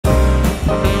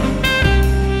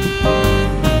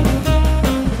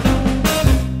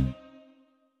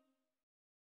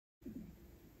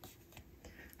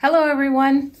Hello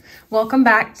everyone, welcome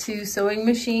back to Sewing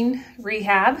Machine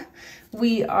Rehab.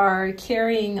 We are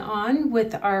carrying on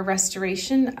with our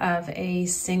restoration of a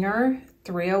Singer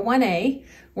 301A.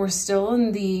 We're still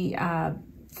in the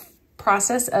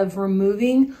process of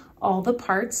removing all the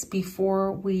parts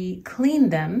before we clean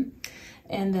them,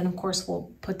 and then of course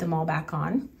we'll put them all back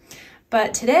on.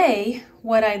 But today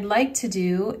what I'd like to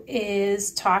do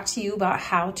is talk to you about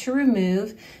how to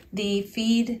remove the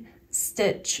feed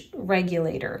stitch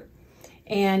regulator.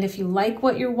 And if you like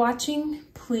what you're watching,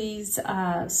 please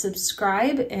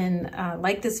subscribe and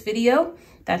like this video.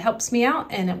 That helps me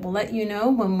out, and it will let you know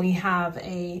when we have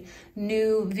a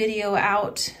new video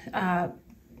out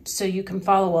so you can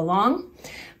follow along.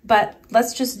 But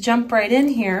let's just jump right in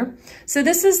here. So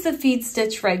this is the feed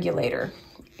stitch regulator,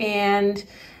 and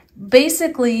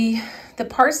basically the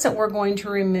parts that we're going to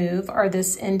remove are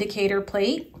this indicator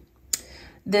plate,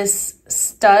 this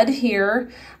stud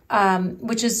here,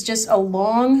 which is just a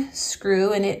long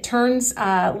screw, and it turns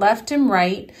left and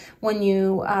right when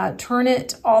you turn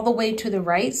it all the way to the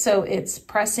right. So it's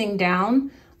pressing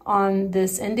down on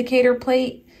this indicator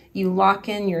plate. You lock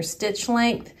in your stitch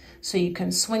length so you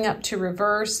can swing up to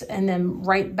reverse and then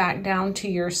right back down to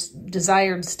your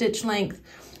desired stitch length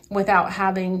without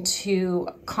having to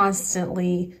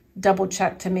constantly double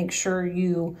check to make sure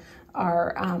you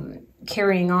are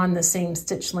carrying on the same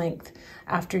stitch length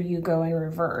after you go in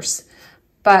reverse.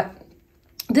 But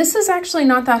this is actually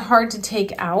not that hard to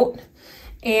take out.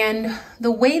 And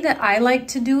the way that I like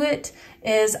to do it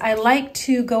is I like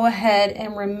to go ahead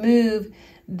and remove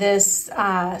this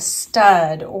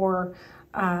stud or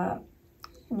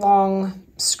long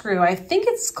screw. I think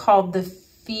it's called the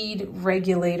feed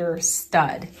regulator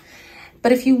stud.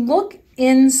 But if you look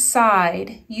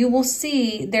inside, you will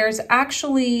see there's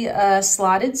actually a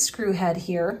slotted screw head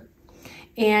here.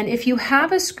 And if you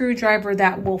have a screwdriver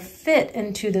that will fit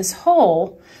into this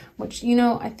hole, which, you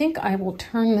know, I think I will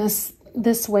turn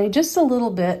this way just a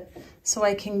little bit so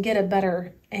I can get a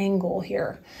better angle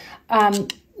here.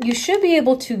 You should be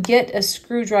able to get a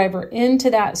screwdriver into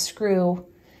that screw.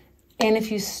 And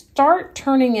if you start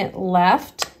turning it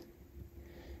left,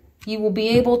 you will be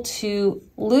able to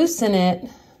loosen it.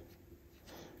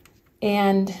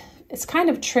 And it's kind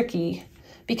of tricky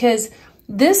because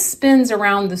this spins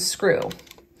around the screw.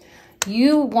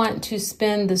 You want to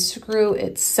spin the screw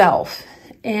itself.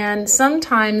 And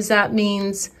sometimes that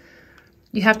means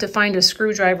you have to find a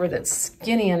screwdriver that's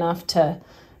skinny enough to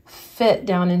fit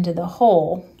down into the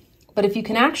hole. But if you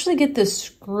can actually get the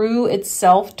screw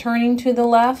itself turning to the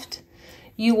left,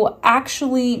 you will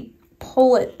actually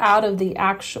pull it out of the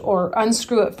actual, or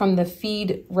unscrew it from the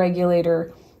feed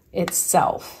regulator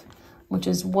itself, which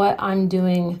is what I'm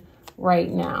doing right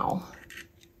now.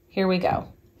 Here we go.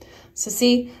 So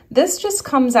see, this just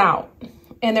comes out,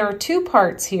 and there are two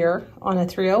parts here on a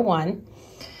 301,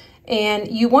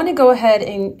 and you want to go ahead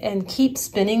and keep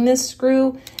spinning this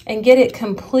screw and get it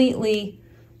completely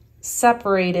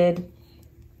separated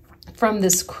from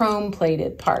this chrome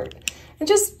plated part. And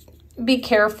just be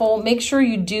careful, make sure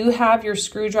you do have your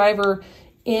screwdriver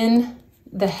in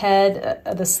the head,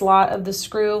 the slot of the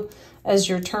screw as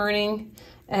you're turning,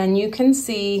 and you can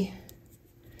see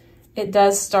it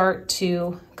does start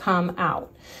to come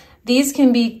out. These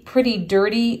can be pretty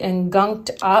dirty and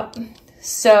gunked up,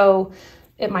 so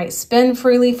it might spin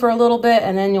freely for a little bit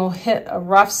and then you'll hit a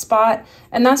rough spot.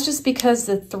 And that's just because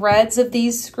the threads of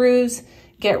these screws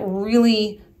get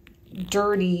really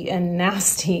dirty and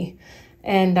nasty.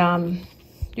 And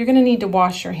you're gonna need to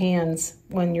wash your hands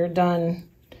when you're done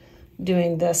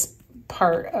doing this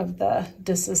part of the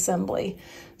disassembly.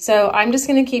 So I'm just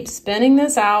gonna keep spinning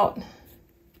this out,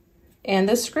 and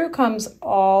the screw comes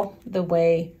all the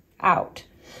way out.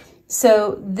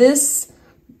 So this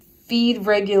feed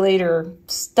regulator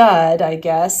stud, I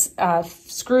guess,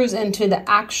 screws into the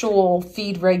actual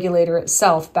feed regulator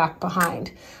itself back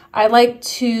behind. I like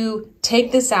to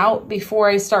take this out before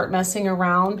I start messing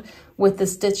around with the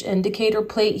stitch indicator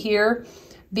plate here,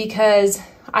 because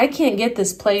I can't get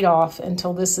this plate off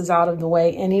until this is out of the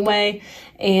way anyway.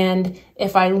 And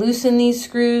if I loosen these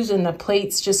screws and the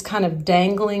plate's just kind of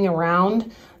dangling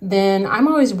around, then I'm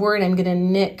always worried I'm gonna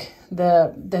nick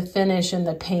the finish and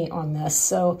the paint on this.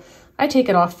 So I take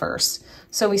it off first.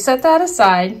 So we set that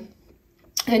aside,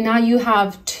 and now you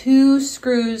have two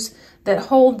screws that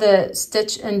hold the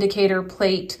stitch indicator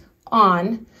plate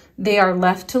on. They are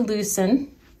left to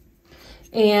loosen.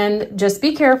 And just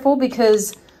be careful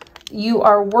because you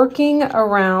are working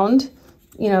around,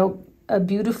 you know, a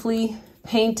beautifully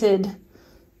painted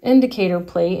indicator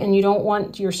plate, and you don't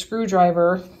want your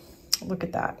screwdriver, look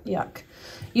at that, yuck.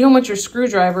 You don't want your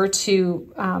screwdriver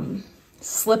to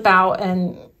slip out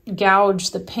and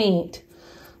gouge the paint.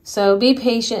 So be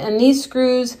patient. And these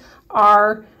screws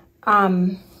are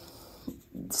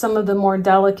some of the more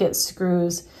delicate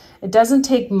screws. It doesn't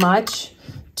take much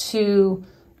to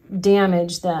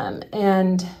damage them.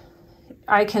 And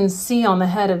I can see on the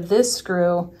head of this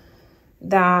screw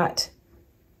that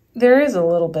there is a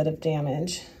little bit of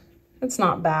damage. It's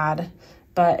not bad,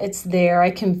 but it's there.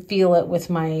 I can feel it with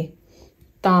my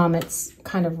thumb. It's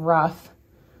kind of rough.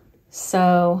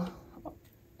 So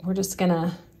we're just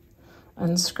gonna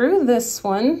unscrew this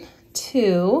one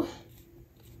too.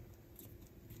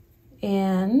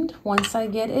 And once I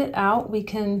get it out, we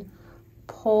can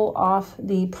pull off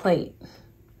the plate.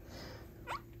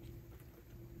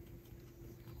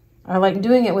 I like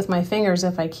doing it with my fingers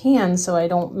if I can so I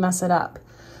don't mess it up.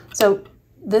 So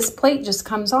this plate just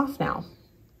comes off now.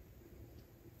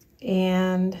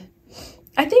 And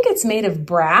I think it's made of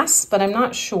brass, but I'm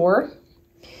not sure.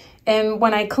 And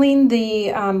when I clean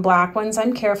the black ones,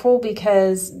 I'm careful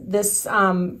because this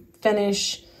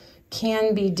finish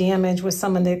can be damaged with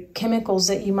some of the chemicals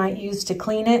that you might use to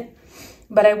clean it.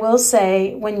 But I will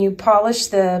say, when you polish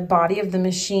the body of the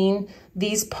machine,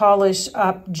 these polish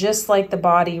up just like the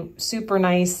body, super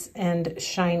nice and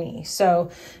shiny.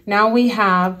 So now we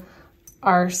have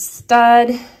our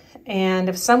stud, and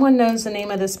if someone knows the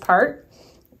name of this part,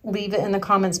 leave it in the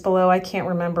comments below. I can't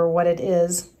remember what it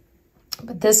is,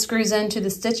 but this screws into the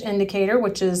stitch indicator,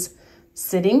 which is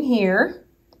sitting here,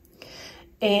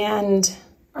 and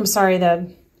I'm sorry,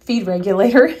 the feed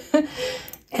regulator.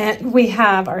 And we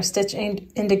have our stitch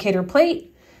indicator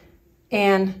plate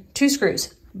and 2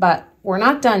 screws, but we're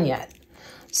not done yet.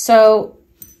 So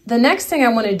the next thing I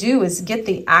want to do is get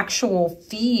the actual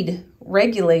feed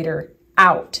regulator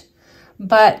out,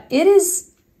 but it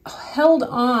is held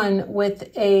on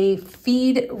with a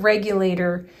feed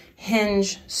regulator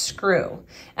hinge screw.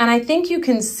 And I think you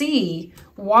can see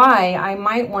why I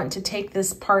might want to take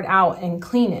this part out and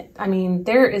clean it. I mean,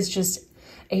 there is just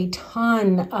a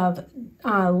ton of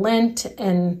lint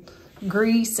and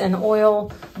grease and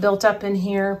oil built up in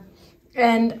here.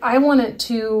 And I want it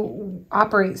to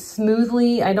operate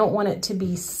smoothly. I don't want it to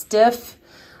be stiff.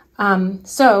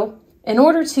 So in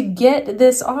order to get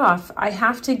this off, I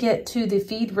have to get to the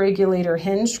feed regulator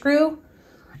hinge screw.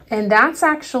 And that's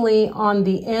actually on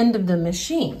the end of the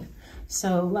machine.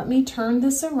 So let me turn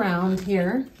this around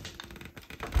here.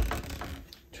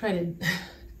 Try to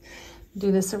do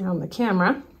this around the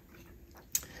camera.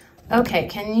 Okay,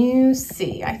 can you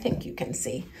see? I think you can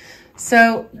see.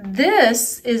 So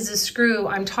this is the screw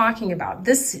I'm talking about.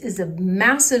 This is a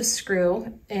massive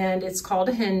screw, and it's called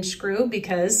a hinge screw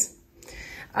because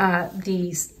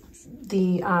the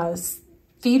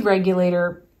feed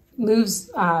regulator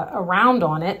moves around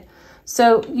on it.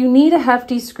 So you need a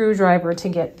hefty screwdriver to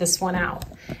get this one out.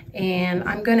 And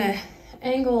I'm gonna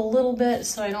angle a little bit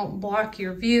so I don't block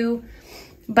your view.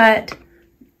 But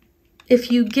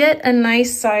if you get a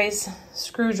nice size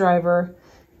screwdriver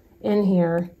in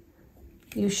here,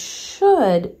 you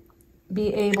should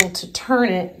be able to turn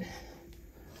it.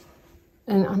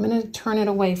 And I'm gonna turn it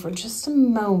away for just a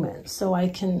moment so I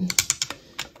can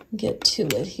get to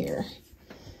it here.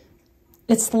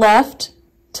 It's left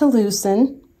to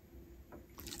loosen.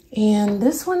 And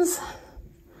this one's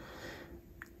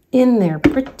in there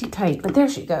pretty tight, but there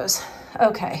she goes.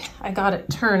 Okay, I got it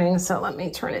turning, so let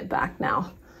me turn it back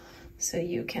now so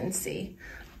you can see.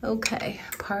 Okay,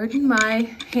 pardon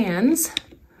my hands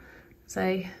as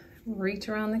I reach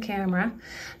around the camera.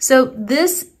 So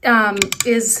this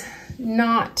is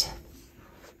not,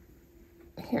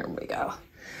 here we go.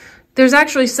 There's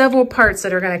actually several parts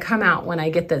that are gonna come out when I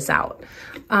get this out.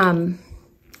 And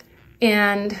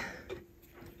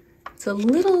it's a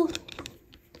little,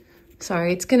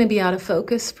 sorry, it's gonna be out of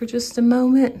focus for just a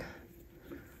moment.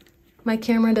 My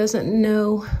camera doesn't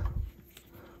know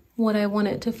what I want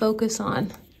it to focus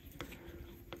on.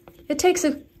 It takes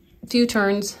a few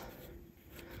turns,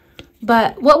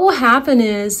 but what will happen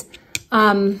is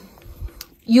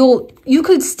you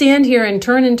could stand here and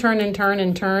turn and turn and turn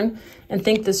and turn and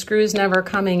think the screw's never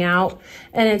coming out,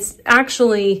 and it's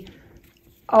actually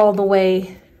all the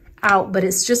way out, but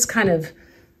it's just kind of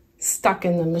stuck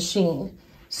in the machine.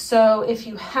 So if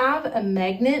you have a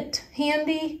magnet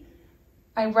handy,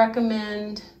 I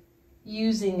recommend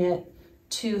using it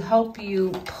to help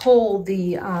you pull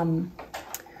the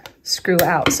screw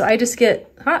out. So I just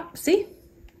get, see?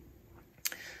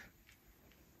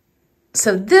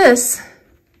 So this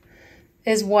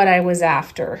is what I was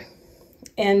after.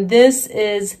 And this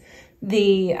is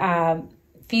the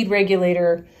feed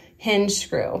regulator hinge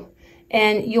screw.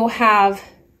 And you'll have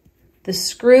the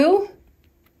screw,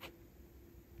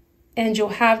 and you'll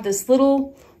have this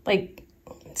little like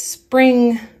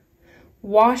spring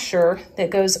washer that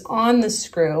goes on the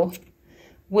screw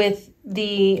with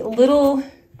the little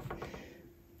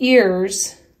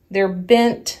ears. They're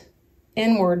bent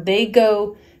inward. They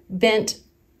go bent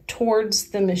towards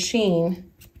the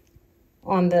machine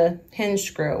on the hinge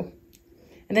screw.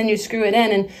 And then you screw it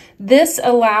in, and this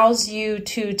allows you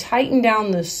to tighten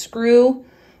down the screw,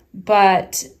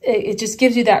 but it just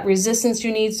gives you that resistance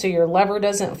you need so your lever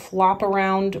doesn't flop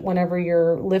around whenever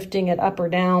you're lifting it up or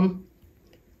down.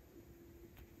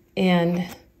 And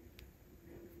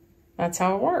that's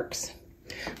how it works.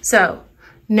 So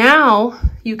now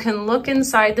you can look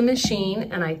inside the machine,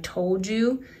 and I told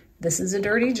you this is a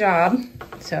dirty job.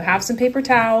 So have some paper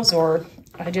towels, or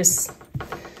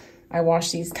I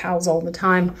wash these towels all the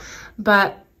time.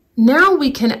 But now we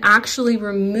can actually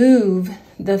remove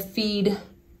the feed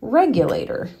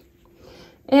regulator.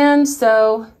 And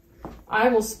so I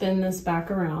will spin this back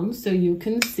around so you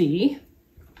can see.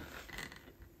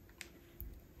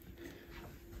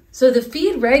 So the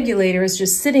feed regulator is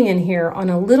just sitting in here on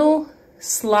a little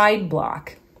slide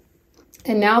block.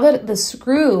 And now that the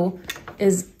screw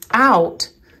is out,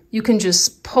 you can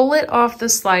just pull it off the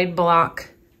slide block,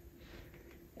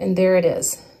 and there it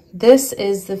is. This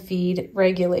is the feed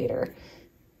regulator.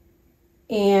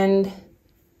 And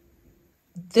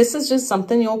this is just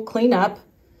something you'll clean up.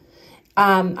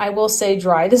 I will say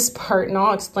dry this part, and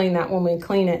I'll explain that when we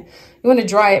clean it. You want to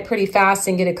dry it pretty fast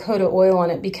and get a coat of oil on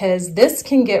it, because this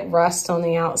can get rust on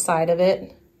the outside of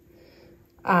it.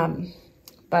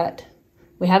 But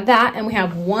we have that, and we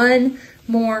have one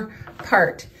more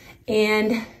part.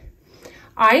 And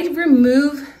I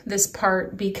remove this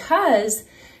part because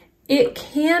it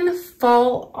can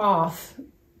fall off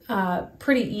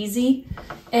pretty easy,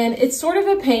 and it's sort of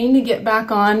a pain to get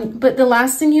back on, but the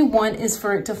last thing you want is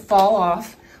for it to fall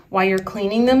off while you're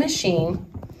cleaning the machine,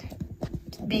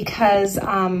 because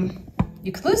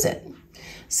you could lose it.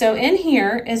 So in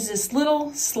here is this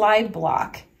little slide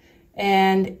block,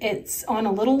 and it's on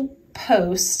a little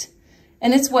post,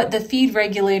 and it's what the feed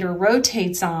regulator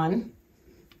rotates on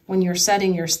when you're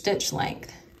setting your stitch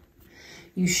length.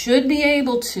 You should be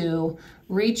able to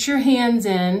reach your hands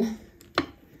in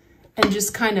and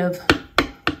just kind of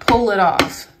pull it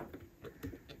off.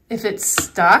 If it's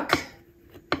stuck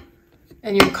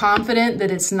and you're confident that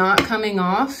it's not coming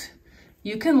off,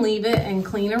 you can leave it and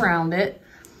clean around it.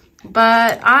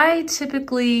 But I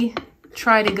typically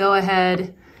try to go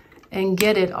ahead and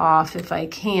get it off if I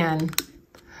can.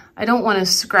 I don't want to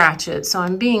scratch it, so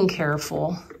I'm being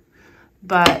careful.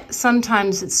 But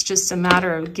sometimes it's just a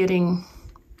matter of getting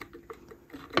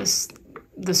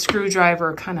the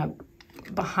screwdriver kind of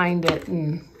behind it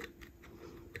and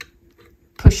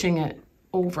pushing it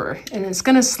over, and it's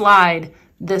going to slide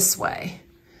this way.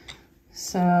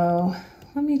 So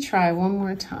let me try one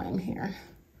more time here.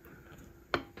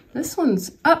 This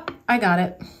one's up. I got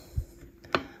it.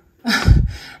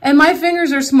 And my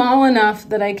fingers are small enough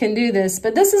that I can do this,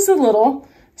 but this is a little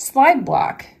slide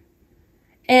block.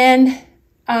 And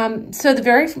so the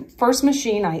very first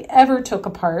machine I ever took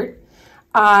apart,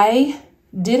 I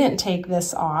didn't take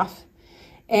this off,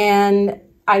 and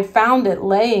I found it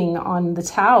laying on the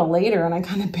towel later, and I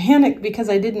kind of panicked because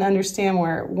I didn't understand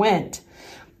where it went.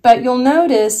 But you'll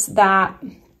notice that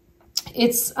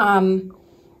it's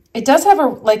it does have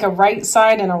like a right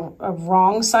side and a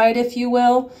wrong side, if you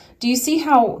will. Do you see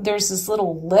how there's this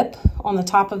little lip on the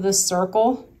top of this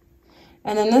circle?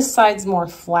 And then this side's more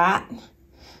flat.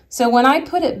 So when I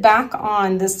put it back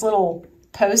on this little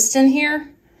post in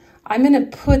here, I'm going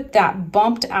to put that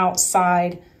bumped out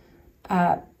side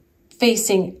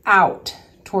facing out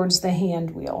towards the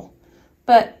hand wheel.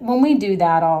 But when we do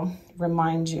that, I'll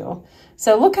remind you.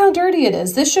 So look how dirty it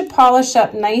is. This should polish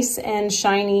up nice and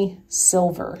shiny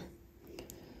silver.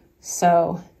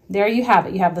 So there you have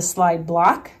it. You have the slide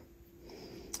block.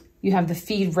 You have the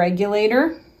feed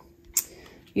regulator.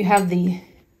 You have the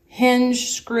hinge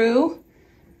screw.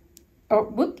 Oh,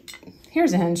 whoop,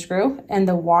 here's a hinge screw. And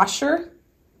the washer.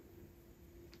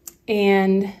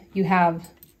 And you have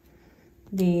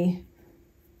the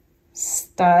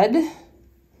stud.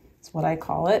 That's what I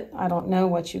call it. I don't know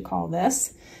what you call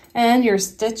this. And your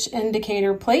stitch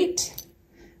indicator plate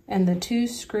and the 2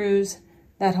 screws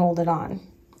that hold it on.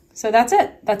 So that's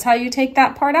it. That's how you take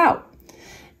that part out.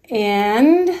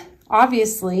 And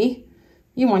obviously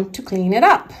you want to clean it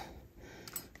up.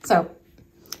 So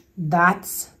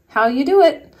that's how you do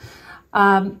it.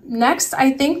 Next,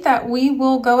 I think that we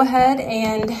will go ahead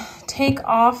and take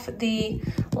off the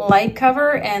light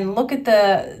cover and look at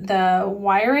the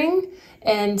wiring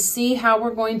and see how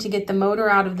we're going to get the motor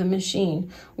out of the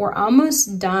machine. We're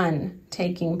almost done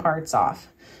taking parts off.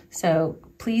 So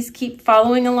please keep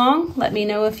following along. Let me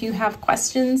know if you have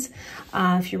questions.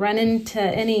 If you run into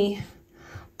any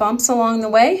bumps along the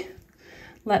way,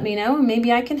 let me know and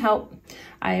maybe I can help.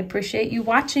 I appreciate you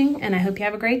watching and I hope you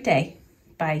have a great day.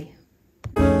 Bye.